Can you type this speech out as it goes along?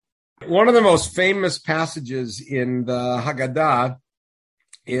One of the most famous passages in the Haggadah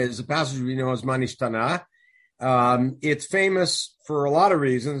is a passage we know as Manishtana. It's famous for a lot of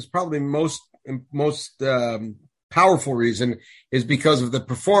reasons. Probably most powerful reason is because of the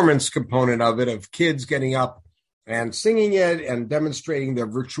performance component of it, of kids getting up and singing it and demonstrating their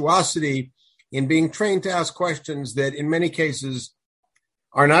virtuosity in being trained to ask questions that in many cases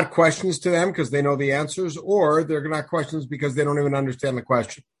are not questions to them because they know the answers, or they're not questions because they don't even understand the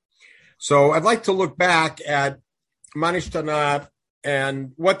question. So I'd like to look back at Manishtana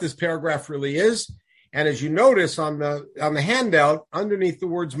and what this paragraph really is. And as you notice on the handout, underneath the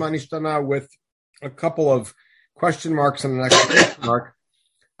words Manishtana with a couple of question marks and an exclamation mark,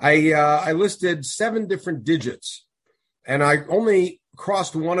 I listed 7 different digits, and I only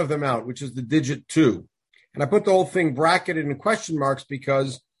crossed one of them out, which is the digit 2. And I put the whole thing bracketed in question marks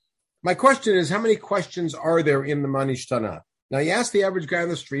because my question is, how many questions are there in the Manishtana? Now, you ask the average guy on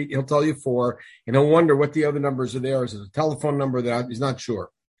the street, he'll tell you 4, and he'll wonder what the other numbers are there. Is it a telephone number that he's not sure?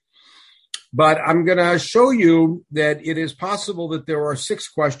 But I'm going to show you that it is possible that there are 6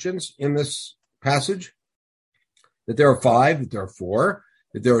 questions in this passage, that there are 5, that there are 4,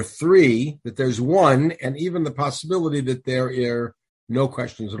 that there are 3, that there's 1, and even the possibility that there are no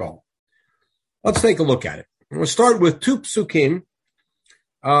questions at all. Let's take a look at it. We'll start with 2 psukim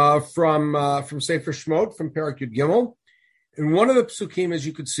from Sefer Shemot, from Perek Yud Gimel. In one of the psukim, as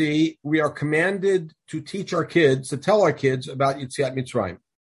you could see, we are commanded to teach our kids, to tell our kids about Yetziat Mitzrayim.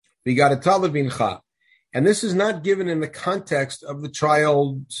 V'yigadat levincha. And this is not given in the context of the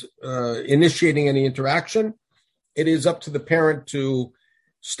child initiating any interaction. It is up to the parent to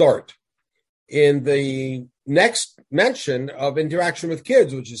start. In the next mention of interaction with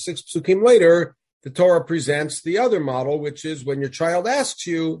kids, which is 6 psukim later, the Torah presents the other model, which is when your child asks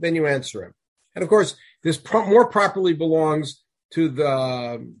you, then you answer him. And of course, this more properly belongs to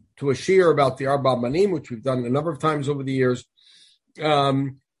a shir about the Arba Banim, which we've done a number of times over the years.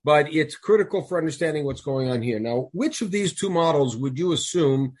 But it's critical for understanding what's going on here. Now, which of these 2 models would you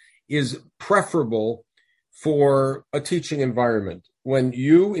assume is preferable for a teaching environment? When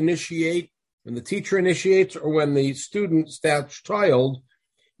you initiate, when the teacher initiates, or when the child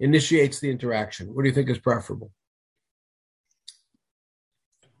initiates the interaction? What do you think is preferable?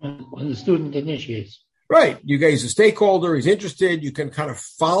 When the student initiates. Right. You guys, a stakeholder, he's interested. You can kind of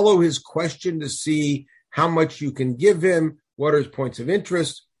follow his question to see how much you can give him, what are his points of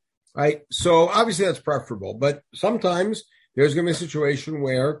interest, right? So obviously that's preferable, but sometimes there's going to be a situation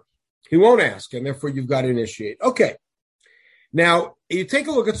where he won't ask, and therefore you've got to initiate. Okay. Now, you take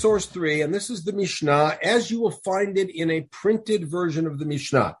a look at source 3, and this is the Mishnah, as you will find it in a printed version of the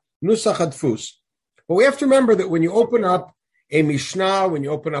Mishnah, Nusach Adfus. But we have to remember that when you open up a Mishnah, when you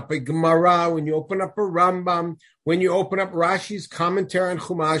open up a Gemara, when you open up a Rambam, when you open up Rashi's commentary on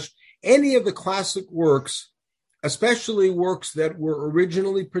Chumash, any of the classic works, especially works that were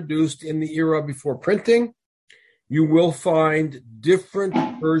originally produced in the era before printing, you will find different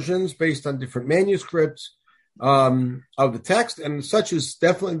versions based on different manuscripts of the text, and such is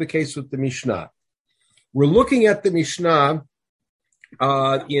definitely the case with the Mishnah. We're looking at the Mishnah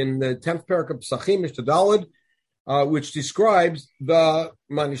in the 10th parak of Pesachim, Mishnah Daled, which describes the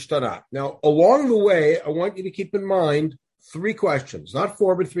Manishtana. Now, along the way, I want you to keep in mind 3 questions, not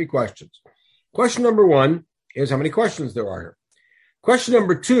 4, but 3 questions. Question number 1 is how many questions there are here. Question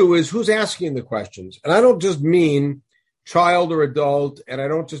number 2 is who's asking the questions. And I don't just mean child or adult, and I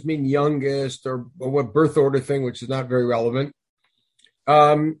don't just mean youngest or what birth order thing, which is not very relevant.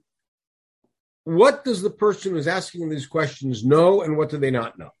 What does the person who's asking these questions know, and what do they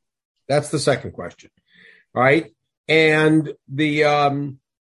not know? That's the second question. All right. And the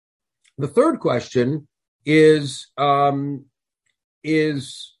third question is well,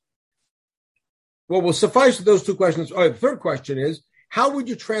 will suffice with those 2 questions. The third question is, how would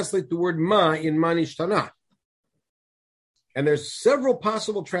you translate the word ma in Manishtana? And there's several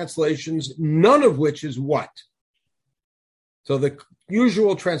possible translations, none of which is what. So the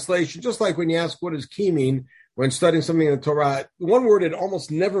usual translation, just like when you ask what does ki mean when studying something in the Torah, one word it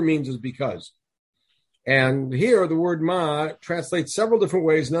almost never means is because. And here the word ma translates several different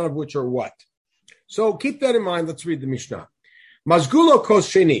ways, none of which are what. So keep that in mind. Let's read the Mishnah. Mazgulo kos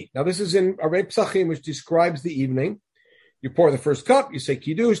sheni. Now this is in Arei Pesachim, which describes the evening. You pour the first cup, you say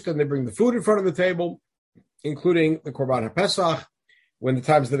kiddush, then they bring the food in front of the table, including the Korban HaPesach, when the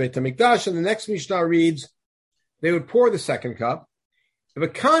times of the Beit HaMikdash. And the next Mishnah reads, they would pour the second cup.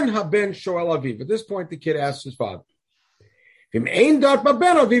 V'kan haben shoel aviv. At this point, the kid asks his father, V'im ein dat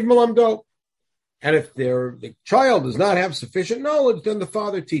baben aviv melamdo. And if the child does not have sufficient knowledge, then the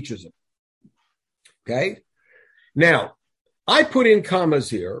father teaches him. Okay? Now, I put in commas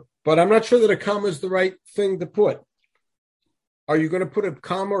here but I'm not sure that a comma is the right thing to put. Are you going to put a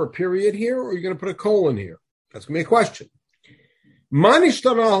comma or a period here, or are you going to put a colon here? That's going to be a question. Now,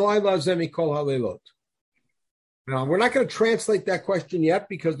 we're not going to translate that question yet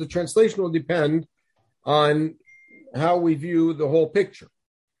because the translation will depend on how we view the whole picture.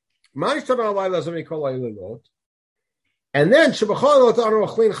 And then, by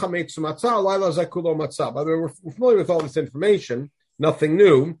the way, we're familiar with all this information, nothing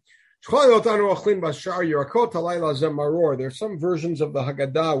new. There's some versions of the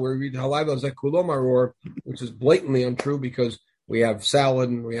Haggadah where we read Halayla Zekulo Maror, which is blatantly untrue because we have salad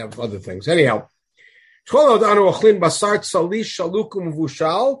and we have other things. Anyhow, right?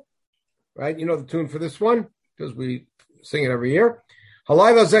 You know the tune for this one because we sing it every year.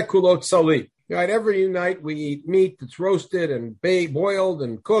 Halayla Zekulo Tzali. Right? Every night we eat meat that's roasted and boiled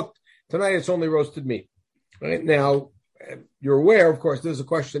and cooked. Tonight it's only roasted meat. Right now, you're aware, of course, this is a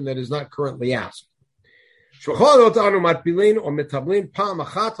question that is not currently asked.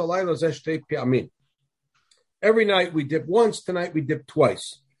 Every night we dip once, tonight we dip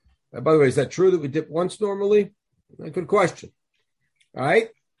twice. By the way, is that true that we dip once normally? Good question. All right.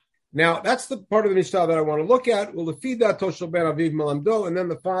 Now, that's the part of the Mishnah that I want to look at. And then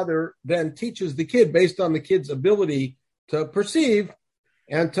the father then teaches the kid based on the kid's ability to perceive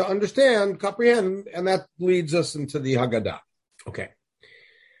and to understand, comprehend, and that leads us into the Haggadah. Okay.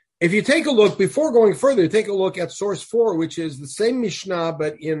 If you take a look, before going further, take a look at source 4, which is the same Mishnah,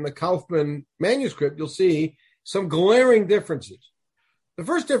 but in the Kaufman manuscript, you'll see some glaring differences. The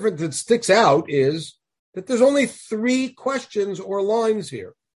first difference that sticks out is that there's only 3 questions or lines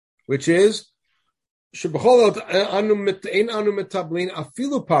here, which is, which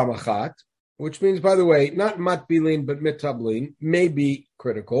means, by the way, not matbilin, but mitablin, may be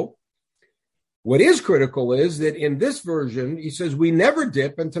critical. What is critical is that in this version, he says we never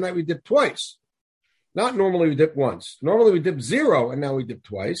dip, and tonight we dip twice. Not normally we dip once. Normally we dip 0, and now we dip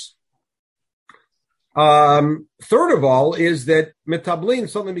twice. Third of all is that mitablin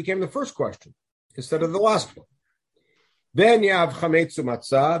suddenly became the first question instead of the last one. Then you have chametzu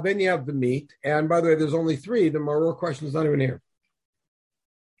matzah, then you have the meat, and by the way, there's only 3. The maror question is not even here.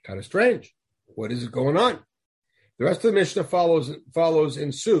 Kind of strange. What is going on? The rest of the Mishnah follows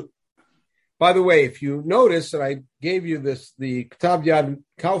in suit. By the way, if you notice, and I gave you this, the Ketav Yad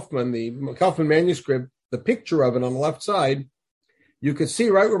Kaufman, the Kaufman manuscript, the picture of it on the left side, you can see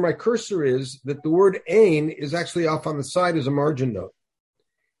right where my cursor is that the word ein is actually off on the side as a margin note.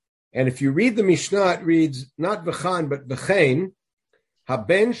 And if you read the Mishnah, it reads not v'chan, but v'chein,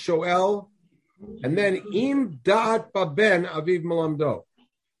 haben shoel, and then im da'at baben aviv malamdo,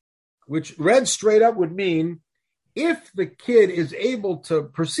 which read straight up would mean if the kid is able to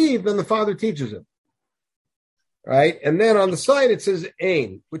perceive, then the father teaches him. Right? And then on the side it says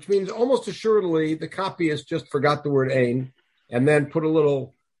ein, which means almost assuredly the copyist just forgot the word ein and then put a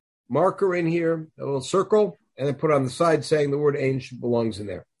little marker in here, a little circle, and then put on the side saying the word ein belongs in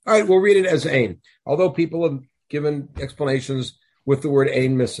there. All right, we'll read it as ein, although people have given explanations with the word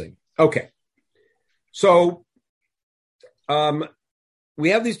ein missing. Okay. So we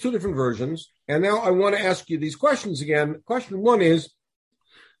have these 2 different versions, and now I want to ask you these questions again. Question 1 is,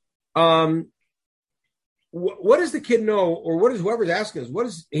 what does the kid know, or what does whoever's asking us, what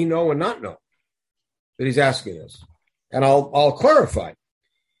does he know and not know that he's asking us? And I'll clarify.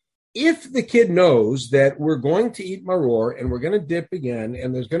 If the kid knows that we're going to eat maror and we're going to dip again,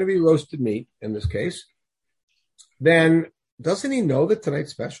 and there's going to be roasted meat in this case, then doesn't he know that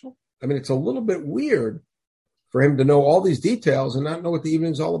tonight's special? I mean, it's a little bit weird for him to know all these details and not know what the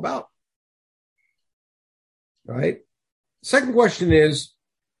evening's all about. Right? Second question is,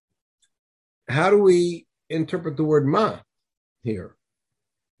 how do we interpret the word ma here?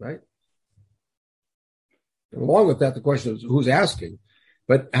 Right? And along with that, the question is who's asking.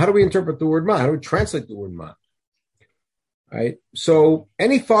 But how do we interpret the word ma? How do we translate the word ma? Right? So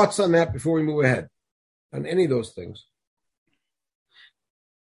any thoughts on that before we move ahead? On any of those things?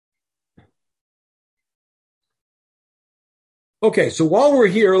 Okay, so while we're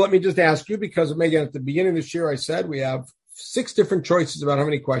here, let me just ask you, because maybe at the beginning of this year I said we have 6 different choices about how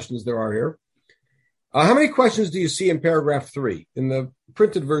many questions there are here. How many questions do you see in paragraph 3, in the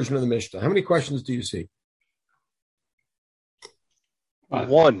printed version of the Mishnah? How many questions do you see?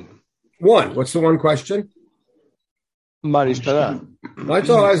 1. What's the one question? So what are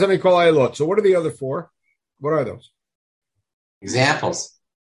the other 4? What are those? Examples.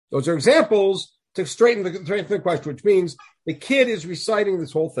 Those are examples to straighten the question, which means the kid is reciting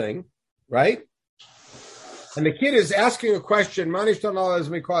this whole thing, right? And the kid is asking a question, and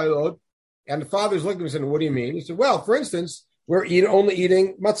the father's looking at him and saying, what do you mean? He said, well, for instance, we're only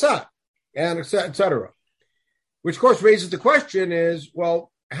eating matzah, and et cetera. Which, of course, raises the question is,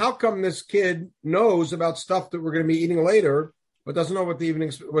 well, how come this kid knows about stuff that we're going to be eating later, but doesn't know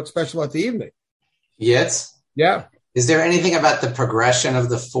what's special at the evening? Yes. Yeah. Is there anything about the progression of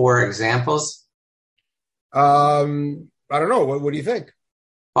the 4 examples? I don't know. What do you think?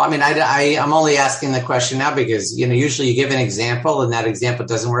 Well, I mean, I'm only asking the question now because, usually you give an example and that example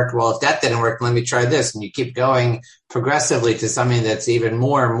doesn't work. Well, if that didn't work, let me try this. And you keep going progressively to something that's even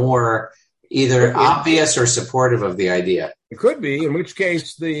more and more either obvious or supportive of the idea. It could be, in which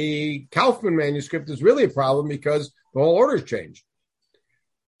case the Kaufman manuscript is really a problem because the whole order's changed.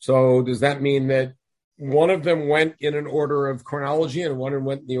 So does that mean that one of them went in an order of chronology and one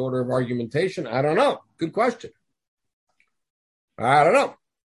went in the order of argumentation? I don't know. Good question. I don't know.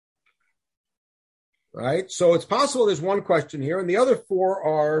 Right? So it's possible there's one question here, and the other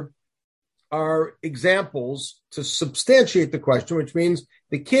 4 are examples to substantiate the question, which means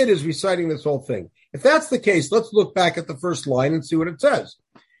the kid is reciting this whole thing. If that's the case, let's look back at the first line and see what it says.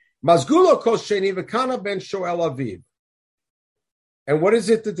 Mazgulo kos sheni v'kana ben shoel aviv. And what is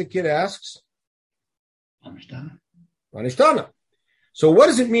it that the kid asks? Manishtana. So what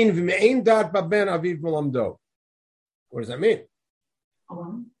does it mean? V'me'ein dat baben aviv melamdo. What does that mean?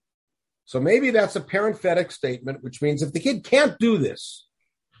 So maybe that's a parenthetic statement, which means if the kid can't do this,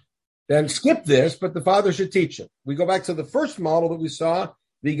 then skip this, but the father should teach him. We go back to the first model that we saw.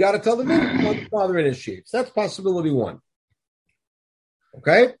 You got to tell the the father initiates. That's possibility 1.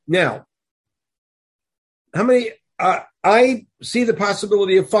 Okay? Now, how many? I see the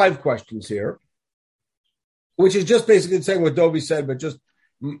possibility of 5 questions here, which is just basically saying what Dovi said, but just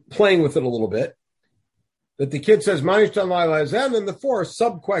playing with it a little bit. That the kid says, Manishtan Laila Zan, and the 4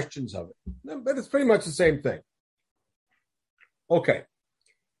 sub-questions of it. But it's pretty much the same thing. Okay.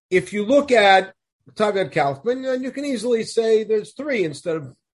 If you look at Tavid Kaufman, then you can easily say there's 3 instead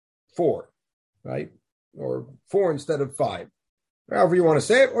of 4, right? Or 4 instead of 5. However you want to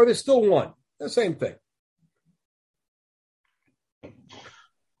say it, or there's still 1. The same thing.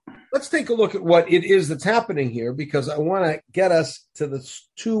 Let's take a look at what it is that's happening here, because I want to get us to the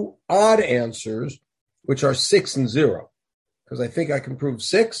 2 odd answers, which are 6 and 0, because I think I can prove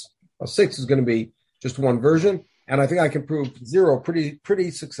 6. Well, 6 is going to be just one version, and I think I can prove 0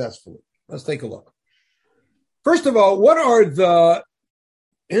 pretty successfully. Let's take a look. First of all,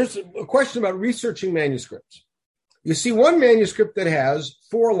 here's a question about researching manuscripts. You see one manuscript that has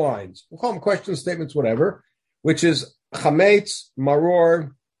 4 lines. We'll call them question statements, whatever, which is chametz,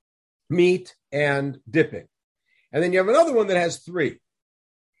 maror, meat, and dipping. And then you have another one that has 3.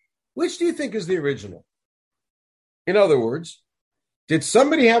 Which do you think is the original? In other words, did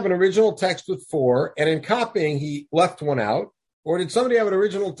somebody have an original text with 4, and in copying, he left 1 out? Or did somebody have an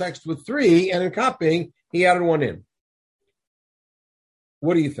original text with 3, and in copying, he added 1 in?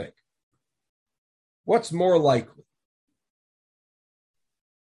 What do you think? What's more likely?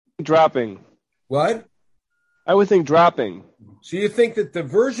 Dropping. What? I would think dropping. So you think that the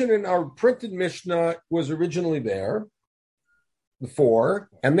version in our printed Mishnah was originally there, the 4,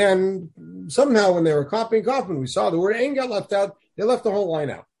 and then somehow when they were copying, we saw the word "ein" got left out. They left the whole line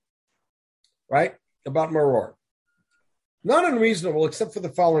out, right? About maror. Not unreasonable, except for the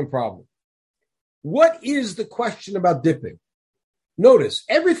following problem. What is the question about dipping? Notice,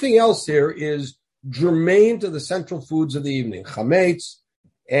 everything else here is germane to the central foods of the evening. Chametz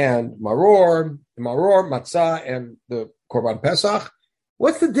and maror, matzah, and the Korban Pesach.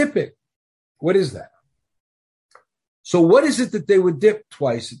 What's the dipping? What is that? So what is it that they would dip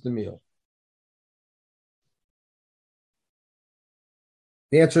twice at the meal?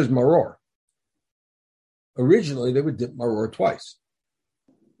 The answer is maror. Originally, they would dip maror twice,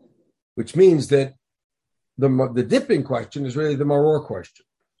 which means that the dipping question is really the maror question,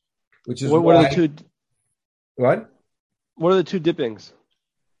 which is what are the 2? What? What are the 2 dippings?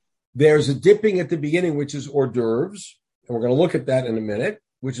 There's a dipping at the beginning, which is hors d'oeuvres, and we're going to look at that in a minute,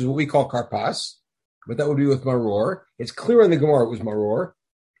 which is what we call karpas. But that would be with maror. It's clear in the Gemara it was maror.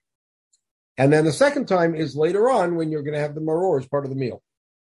 And then the second time is later on when you're going to have the maror as part of the meal.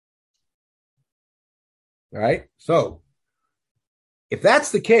 All right? So, if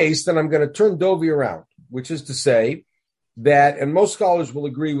that's the case, then I'm going to turn Dovi around, which is to say that, and most scholars will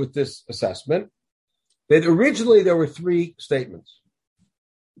agree with this assessment, that originally there were 3 statements.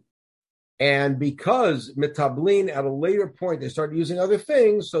 And because metablin at a later point, they started using other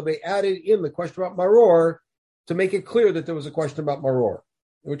things, so they added in the question about maror to make it clear that there was a question about maror,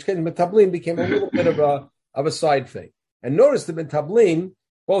 in which case metablin became a little bit of a side thing. And notice that metablin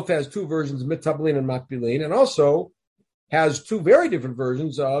both has 2 versions, metablin and makbilin, and also has 2 very different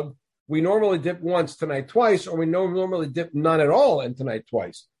versions of we normally dip once, tonight twice, or we normally dip none at all and tonight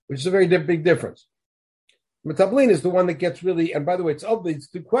twice, which is a very big difference. Metablin is the one that gets really, and by the way, it's of these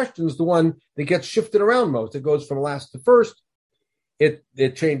two questions, the one that gets shifted around most. It goes from last to first.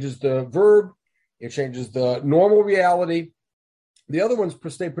 It changes the verb. It changes the normal reality. The other ones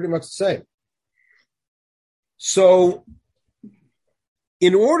stay pretty much the same. So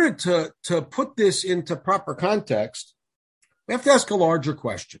in order to put this into proper context, we have to ask a larger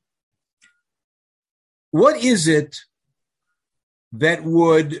question. What is it that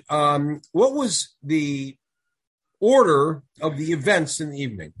would, what was the order of the events in the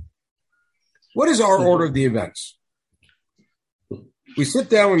evening? What is our order of the events? We sit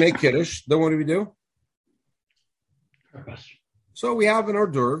down, we make Kiddush, then what do? So we have an hors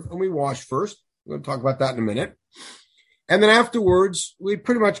d'oeuvre and we wash first. We're going to talk about that in a minute. And then afterwards, we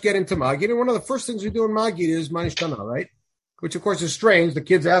pretty much get into Magid. And one of the first things we do in Magid is Manishtana, right? Which, of course, is strange. The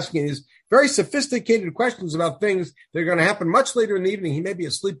kid's asking these very sophisticated questions about things that are going to happen much later in the evening. He may be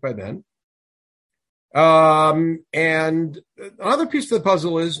asleep by then. And another piece of the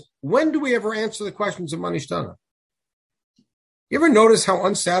puzzle is, when do we ever answer the questions of Manishtana? You ever notice how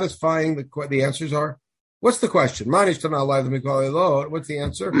unsatisfying the answers are? What's the question? Manishtana alive, what's the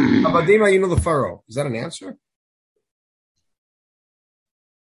answer? Abadima, the pharaoh. Is that an answer?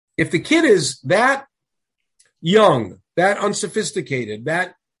 If the kid is that young, that unsophisticated,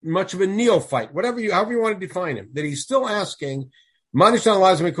 that much of a neophyte, however you want to define him, that he's still asking, Manishtana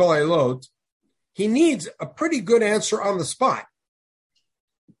alive, he needs a pretty good answer on the spot.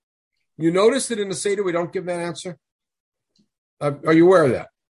 You notice that in the Seder we don't give that answer? Are you aware of that?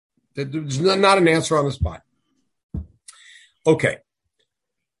 There's not an answer on the spot. Okay.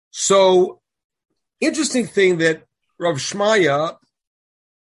 So, interesting thing that Rabbeinu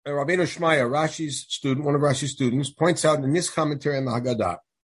Shmaya, Rashi's student, one of Rashi's students, points out in this commentary on the Haggadah.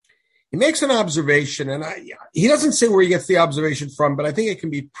 He makes an observation, and he doesn't say where he gets the observation from, but I think it can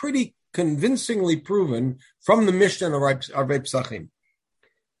be pretty convincingly proven from the Mishnah and Arvei Psachim.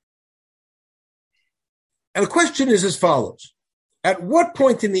 And the question is as follows. At what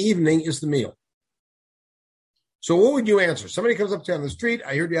point in the evening is the meal? So what would you answer? Somebody comes up to you on the street.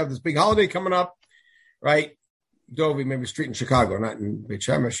 I heard you have this big holiday coming up, right? Dovi, maybe a street in Chicago, not in Beit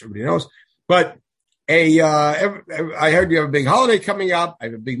Shemesh, everybody knows. But I heard you have a big holiday coming up. I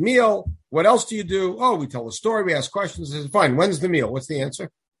have a big meal. What else do you do? Oh, we tell a story. We ask questions. I said, fine. When's the meal? What's the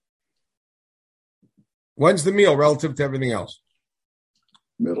answer? When's the meal relative to everything else?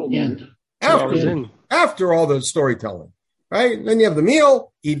 Middle end. After all the storytelling. Right? And then you have the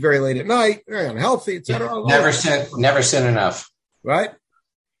meal, eat very late at night, very unhealthy, etc. Never sin enough. Right?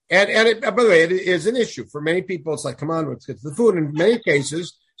 And it, by the way, it is an issue. For many people, it's like, come on, let's get to the food. In many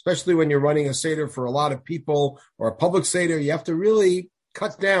cases, especially when you're running a Seder for a lot of people or a public Seder, you have to really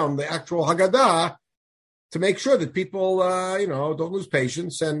cut down the actual Haggadah to make sure that people, don't lose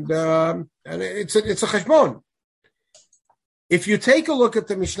patience. And it's a cheshbon. If you take a look at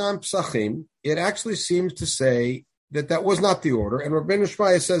the Mishnah and Psachim, it actually seems to say that was not the order. And Rabbeinu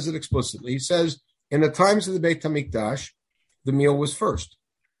Shmaya says it explicitly. He says, in the times of the Beit HaMikdash, the meal was first.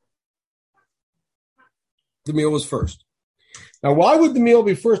 The meal was first. Now, why would the meal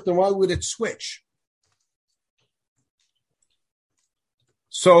be first and why would it switch?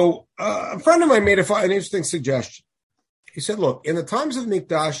 So a friend of mine made an interesting suggestion. He said, look, in the times of the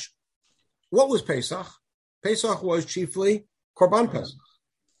Mikdash, what was Pesach? Pesach was chiefly Korban Pesach.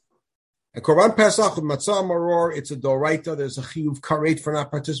 And Korban Pesach with Matzah Maror, it's a Doraita. There's a Chiyuv Karet for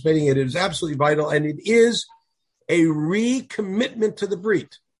not participating. It is absolutely vital, and it is a recommitment to the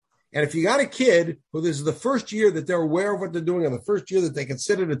Brit. And if you got a kid who this is the first year that they're aware of what they're doing, and the first year that they can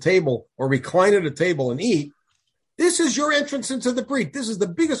sit at a table or recline at a table and eat, this is your entrance into the Brit. This is the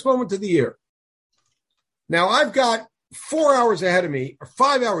biggest moment of the year. Now, I've got 4 hours ahead of me, or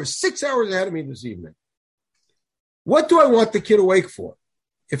 5 hours, 6 hours ahead of me this evening. What do I want the kid awake for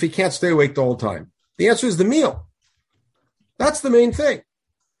if he can't stay awake the whole time? The answer is the meal. That's the main thing.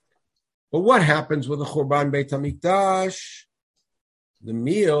 But what happens with the Churban Beit HaMikdash? The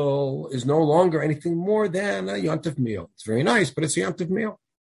meal is no longer anything more than a Yontif meal. It's very nice, but it's a Yontif meal.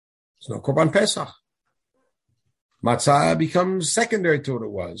 It's no Korban Pesach. Matzah becomes secondary to what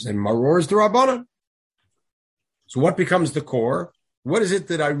it was, and Maror is the Rabbanan. So what becomes the core? What is it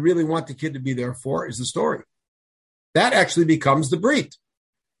that I really want the kid to be there for is the story. That actually becomes the Brit.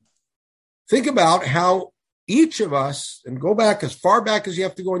 Think about how each of us, and go back as far back as you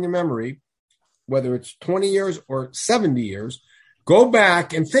have to go in your memory, whether it's 20 years or 70 years, go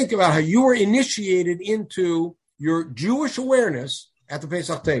back and think about how you were initiated into your Jewish awareness at the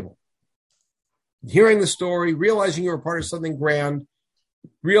Pesach table. Hearing the story, realizing you were part of something grand,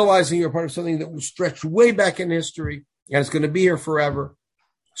 realizing you're part of something that was stretched way back in history and it's going to be here forever.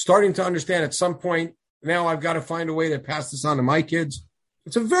 Starting to understand at some point, now I've got to find a way to pass this on to my kids.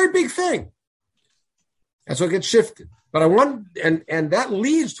 It's a very big thing. And so it gets shifted. But and that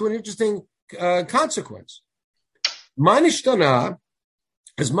leads to an interesting consequence. Manishtana,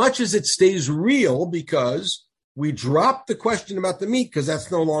 as much as it stays real because we dropped the question about the meat because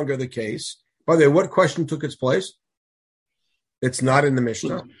that's no longer the case. By the way, what question took its place? It's not in the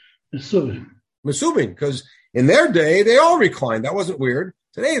Mishnah. Mesubin, because in their day, they all reclined. That wasn't weird.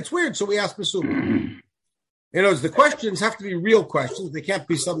 Today, it's weird, so we ask Mesubin. The questions have to be real questions. They can't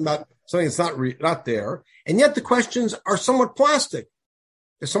be something that's not there. And yet the questions are somewhat plastic.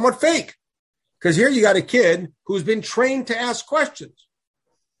 They're somewhat fake. Because here you got a kid who's been trained to ask questions.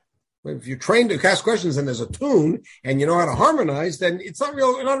 If you're trained to ask questions and there's a tune and you know how to harmonize, then it's not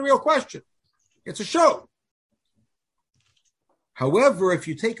a real question. It's a show. However, if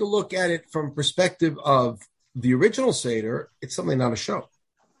you take a look at it from perspective of the original Seder, it's something not a show.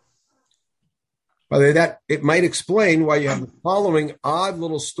 By the way, that it might explain why you have the following odd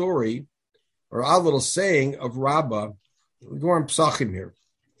little story or odd little saying of Rabbah. We're going Psachim here.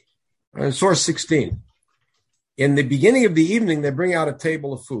 Source 16. In the beginning of the evening, they bring out a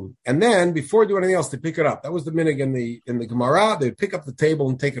table of food. And then, before they do anything else, they pick it up. That was the minig in the Gemara. They pick up the table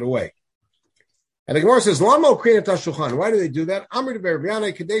and take it away. And the Gemara says, why do they do that?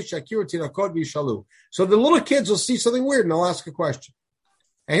 So the little kids will see something weird and they'll ask a question.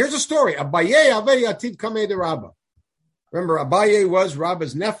 And here's a story. Remember, Abaye was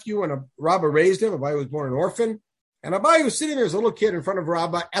Rabbah's nephew, and Rabbah raised him. Abaye was born an orphan. And Abaye was sitting there as a little kid in front of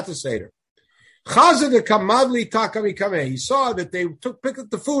Rabbah at the Seder. He saw that they picked up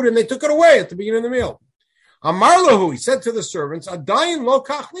the food and they took it away at the beginning of the meal. Amarlahu, he said to the servants, Adayin lo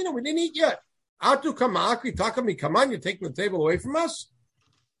kachlina, we didn't eat yet. Atu kamakri takami kaman, you're taking the table away from us?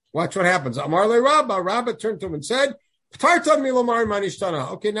 Watch what happens. Amarle Rabbah, Rabbah turned to him and said, okay,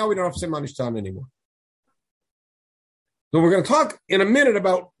 now we don't have to say manishtana anymore. So we're going to talk in a minute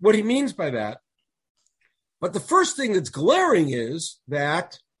about what he means by that. But the first thing that's glaring is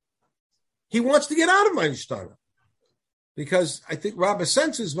that he wants to get out of manishtana. Because I think Rabbah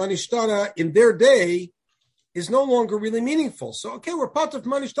senses manishtana in their day is no longer really meaningful. So, okay, we're part of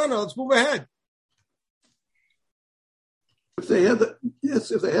manishtana, let's move ahead. If they had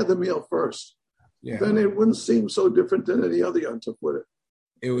the meal first, then it wouldn't seem so different than any other Yom Tov, would it?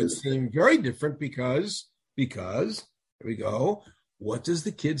 It would seem very different because, here we go, what does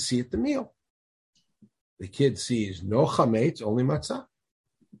the kid see at the meal? The kid sees no chametz, only matzah.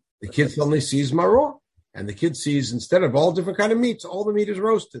 The kid suddenly sees maror. And the kid sees, instead of all different kind of meats, all the meat is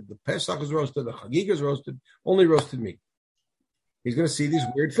roasted. The Pesach is roasted, the Chagig is roasted, only roasted meat. He's going to see these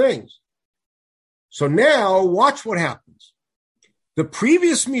weird things. So now, watch what happens. The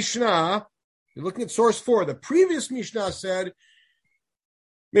previous Mishnah, you're looking at source 4, the previous Mishnah said,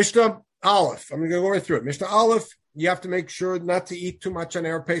 Mishnah Aleph, I'm going to go right through it. Mishnah Aleph, you have to make sure not to eat too much on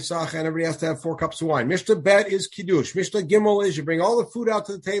Erev Pesach, and everybody has to have 4 cups of wine. Mishnah Bet is Kiddush. Mishnah Gimel is you bring all the food out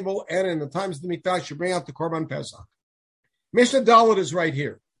to the table, and in the times of the Mikdash, you bring out the Korban Pesach. Mishnah Dalet is right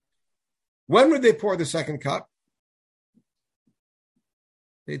here. When would they pour the second cup?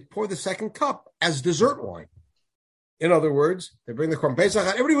 They pour the second cup as dessert wine. In other words, they bring the Korban Pesach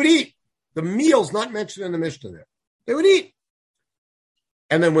out, everybody would eat. The meal's not mentioned in the Mishnah there. They would eat.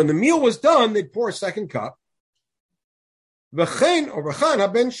 And then when the meal was done, they'd pour a second cup. V'chein or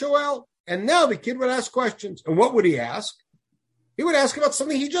v'chan ben shoel. And now the kid would ask questions. And what would he ask? He would ask about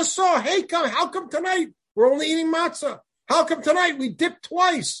something he just saw. Hey, how come tonight we're only eating matzah? How come tonight we dipped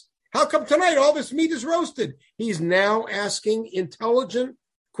twice? How come tonight all this meat is roasted? He's now asking intelligent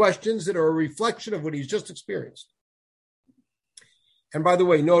questions that are a reflection of what he's just experienced. And by the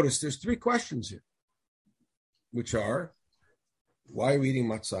way, notice there's 3 questions here, which are, why are we eating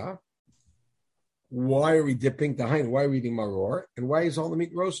matzah? Why are we dipping dahain? Why are we eating maror? And why is all the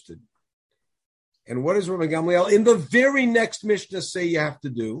meat roasted? And what does Rabbi Gamliel in the very next Mishnah say you have to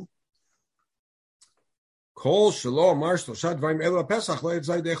do?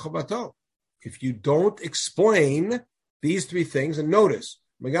 If you don't explain these 3 things, and notice,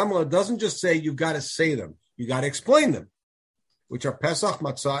 Rabbi Gamliel doesn't just say you've got to say them, you got to explain them, which are Pesach,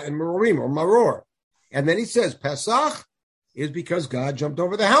 Matzah, and Marorim, or Maror. And then he says, Pesach is because God jumped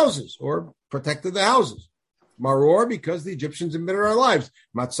over the houses, or protected the houses. Maror, because the Egyptians embittered our lives.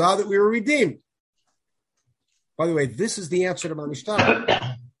 Matzah, that we were redeemed. By the way, this is the answer to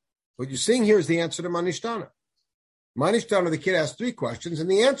Manishtana. What you're seeing here is the answer to Manishtana. Manishtana, the kid asked 3 questions, and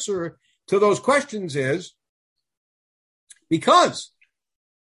the answer to those questions is because.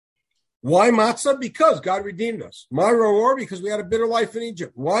 Why matzah? Because God redeemed us. My roar, because we had a bitter life in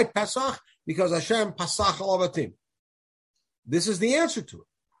Egypt. Why Pesach? Because Hashem Pasach alavatim. This is the answer to it.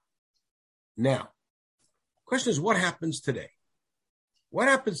 Now, the question is, what happens today? What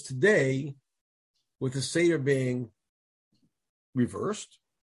happens today with the Seder being reversed?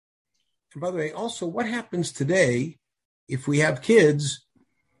 And by the way, also, what happens today if we have kids?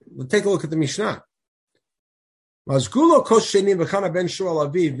 Let's take a look at the Mishnah. I'm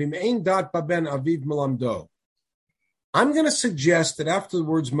going to suggest that after the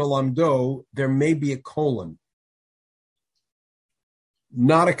words melamdo, there may be a colon.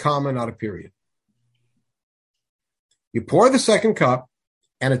 Not a comma, not a period. You pour the second cup,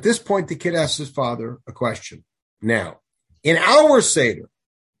 and at this point, the kid asks his father a question. Now, in our Seder,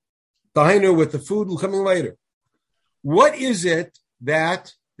 Dahainu, with the food coming later, what is it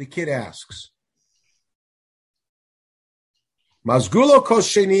that the kid asks? Mazgulo kos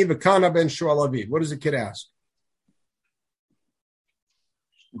sheni v'kana ben shual aviv. What does the kid ask?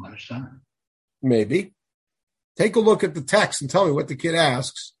 Maybe. Take a look at the text and tell me what the kid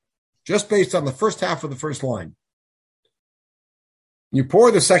asks, just based on the first half of the first line. You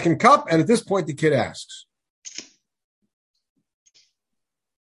pour the second cup, and at this point, the kid asks.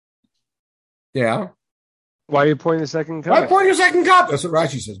 Yeah. Why are you pouring the second cup? Why pouring the second cup? That's what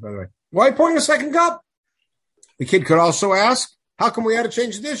Rashi says, by the way. Why pouring the second cup? The kid could also ask, how come we had to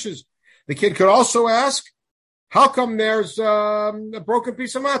change the dishes? The kid could also ask, how come there's a broken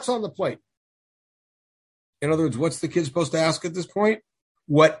piece of matzah on the plate? In other words, what's the kid supposed to ask at this point?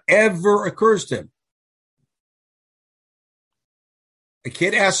 Whatever occurs to him. A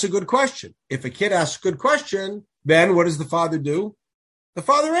kid asks a good question. If a kid asks a good question, then what does the father do? The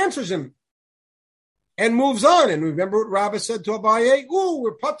father answers him and moves on. And remember what Rabbah said to Abaye?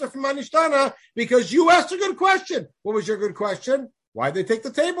 We're patur from Manishtana because you asked a good question. What was your good question? Why'd they take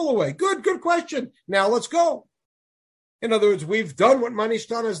the table away? Good question. Now let's go. In other words, we've done what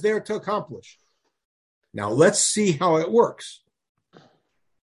Manishtana is there to accomplish. Now let's see how it works.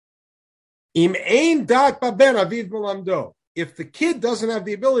 Im ein dat baben aviv melamdo. If the kid doesn't have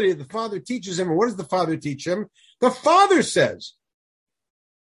the ability, the father teaches him. And what does the father teach him? The father says,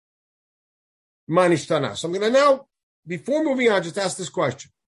 Manishtana. So I'm going to now, before moving on, just ask this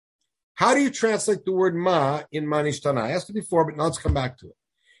question. How do you translate the word ma in Manishtana? I asked it before, but now let's come back to it.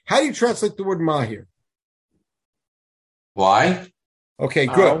 How do you translate the word ma here? Why? Okay,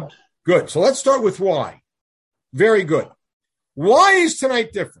 good. Good. So let's start with why. Very good. Why is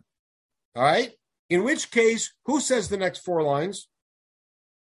tonight different? All right. In which case, who says the next four lines?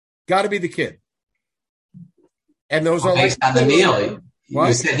 Got to be the kid. And those are based on the meal. What?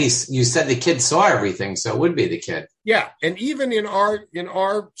 You said the kid saw everything, so it would be the kid. Yeah, and even in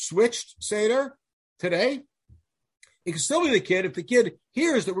our switched Seder today, it can still be the kid. If the kid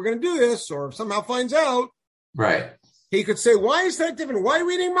hears that we're going to do this or somehow finds out, right? He could say, "Why is that different? Why are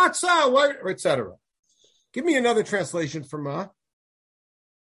we eating matzah? Why, etc." Give me another translation for ma.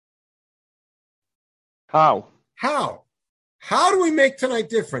 How? How do we make tonight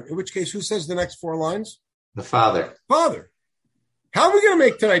different? In which case, who says the next four lines? The father. How are we going to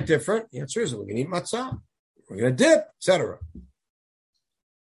make tonight different? The answer is we're going to eat matzah. We're going to dip, etc.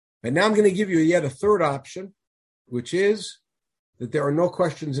 And now I'm going to give you yet a third option, which is that there are no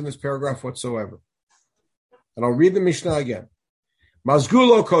questions in this paragraph whatsoever. And I'll read the Mishnah again.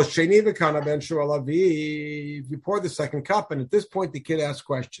 Mazgulo kos sheni v'kana ben shual aviv. You pour the second cup, and at this point the kid asks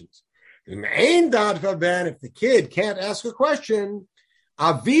questions. If the kid can't ask a question,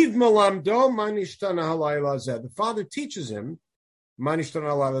 aviv malamdo manishtana halayla zeh. The father teaches him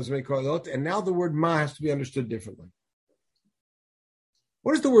manishtana halayla zeh, and now the word ma has to be understood differently.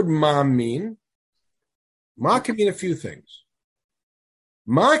 What does the word ma mean? Ma can mean a few things.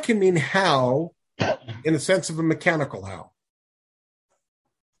 Ma can mean how, in the sense of a mechanical how.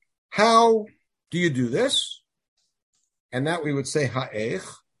 How do you do this? And that we would say ha'ech.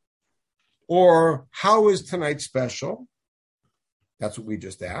 Or how is tonight special? That's what we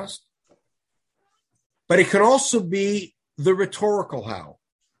just asked. But it can also be the rhetorical how,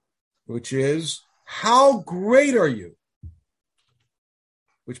 which is, how great are you?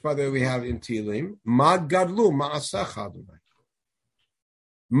 Which, by the way, we have in Tehillim. Ma gadlu ma'asecha Adonai.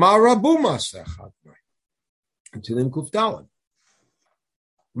 Ma rabu ma'asecha Adonai. In Tehillim Kuf Daled.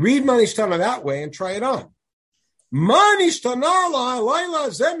 Read Manishtana that way and try it on. Look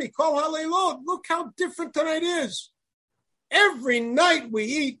how different tonight is. Every night we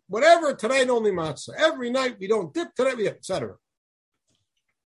eat whatever, tonight only matzah. Every night we don't dip, tonight we dip, etc.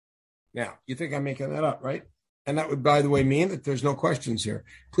 Now, you think I'm making that up, right? And that would, by the way, mean that there's no questions here.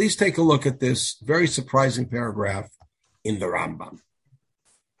 Please take a look at this very surprising paragraph in the Rambam.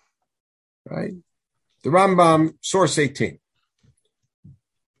 right? The Rambam, source 18.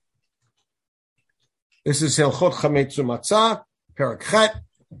 This is Hilchot Chametzu Matzah, Perek Chet.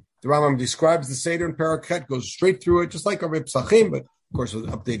 The Rambam describes the Seder in Perek Chet, goes straight through it, just like a Reb Sachim, but of course with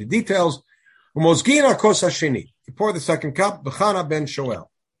updated details. Umozgin HaKos HaSheni. You pour the second cup, B'chana ben Shoel.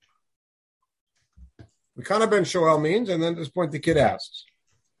 B'chana ben Shoel means, and then at this point the kid asks,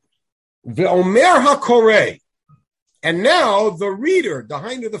 Ve'omer HaKoreh. And now the reader, the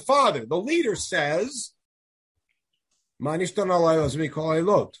hinder, the father, the leader says, Notice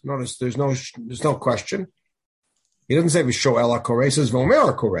there's no question. He doesn't say Vishoel HaKoreh, he says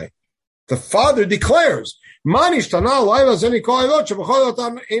Vomer HaKoreh. The father declares, By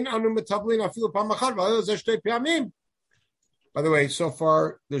the way, so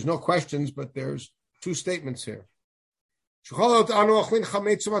far there's no questions, but there's two statements here. That's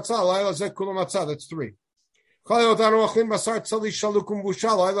three.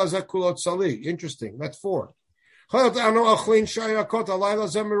 Interesting. That's four. That's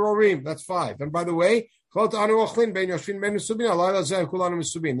five. And by the way,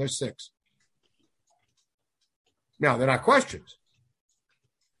 there's six. Now, they're not questions.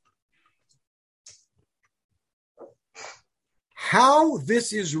 How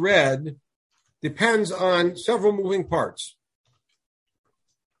this is read depends on several moving parts.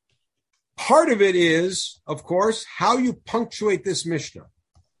 Part of it is, of course, how you punctuate this Mishnah.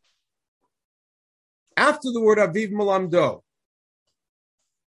 After the word Aviv Malamdo,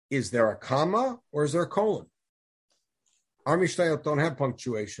 is there a comma or is there a colon? Our Mishnayot don't have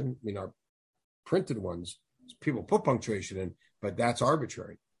punctuation. I mean, our printed ones, people put punctuation in, but that's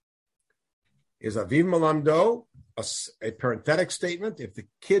arbitrary. Is Aviv Malamdo a parenthetic statement? If the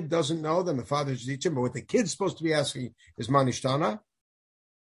kid doesn't know, then the father should teach him. But what the kid's supposed to be asking is Manishtana?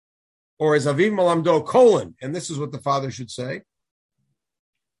 Or is Aviv Malamdo colon? And this is what the father should say.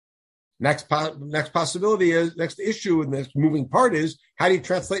 Next possibility is, next issue in this moving part is, how do you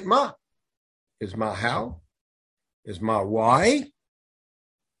translate ma? Is ma how? Is ma why?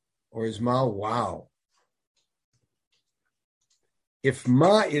 Or is ma wow? If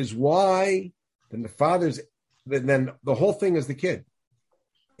ma is why, then then the whole thing is the kid.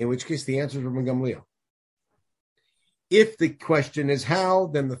 In which case the answer is Rabban Gamliel. If the question is how,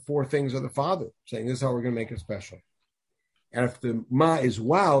 then the four things are the father, saying this is how we're going to make it special. And if the ma is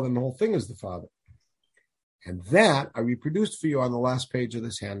wow, then the whole thing is the father. And that I reproduced for you on the last page of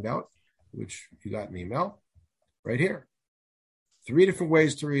this handout, which you got an email, right here. 3 different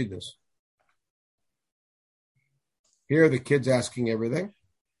ways to read this. Here, the kid's asking everything.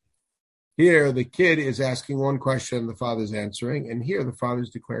 Here, the kid is asking one question, the father's answering. And here, the father's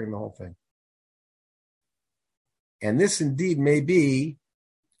declaring the whole thing. And this indeed may be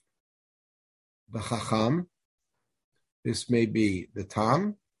the Chacham, this may be the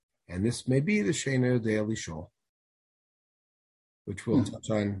Tam, and this may be the Sheiner de Elishol, which we'll touch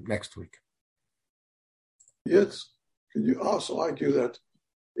on next week. Yes. Could you also argue that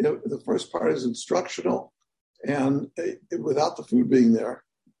the first part is instructional and without the food being there,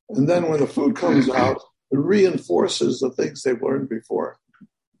 and then when the food comes out, it reinforces the things they've learned before?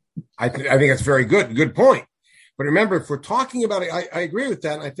 I think that's very good. Good point. But remember, if we're talking about it, I agree with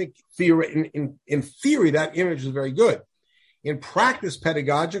that. And I think in theory, that image is very good. In practice,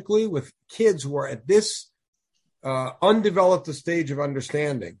 pedagogically, with kids who are at this undeveloped stage of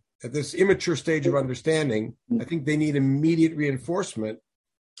understanding, at this immature stage of understanding, I think they need immediate reinforcement,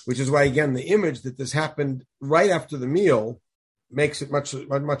 which is why, again, the image that this happened right after the meal makes it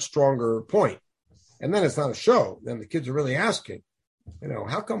a much stronger point. And then it's not a show. Then the kids are really asking,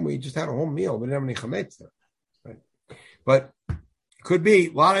 how come we just had a whole meal? We didn't have any chametz there. Right? But could be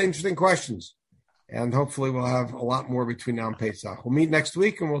a lot of interesting questions. And hopefully we'll have a lot more between now and Pesach. We'll meet next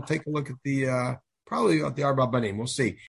week and we'll take a look at probably at the Arba Banim. We'll see.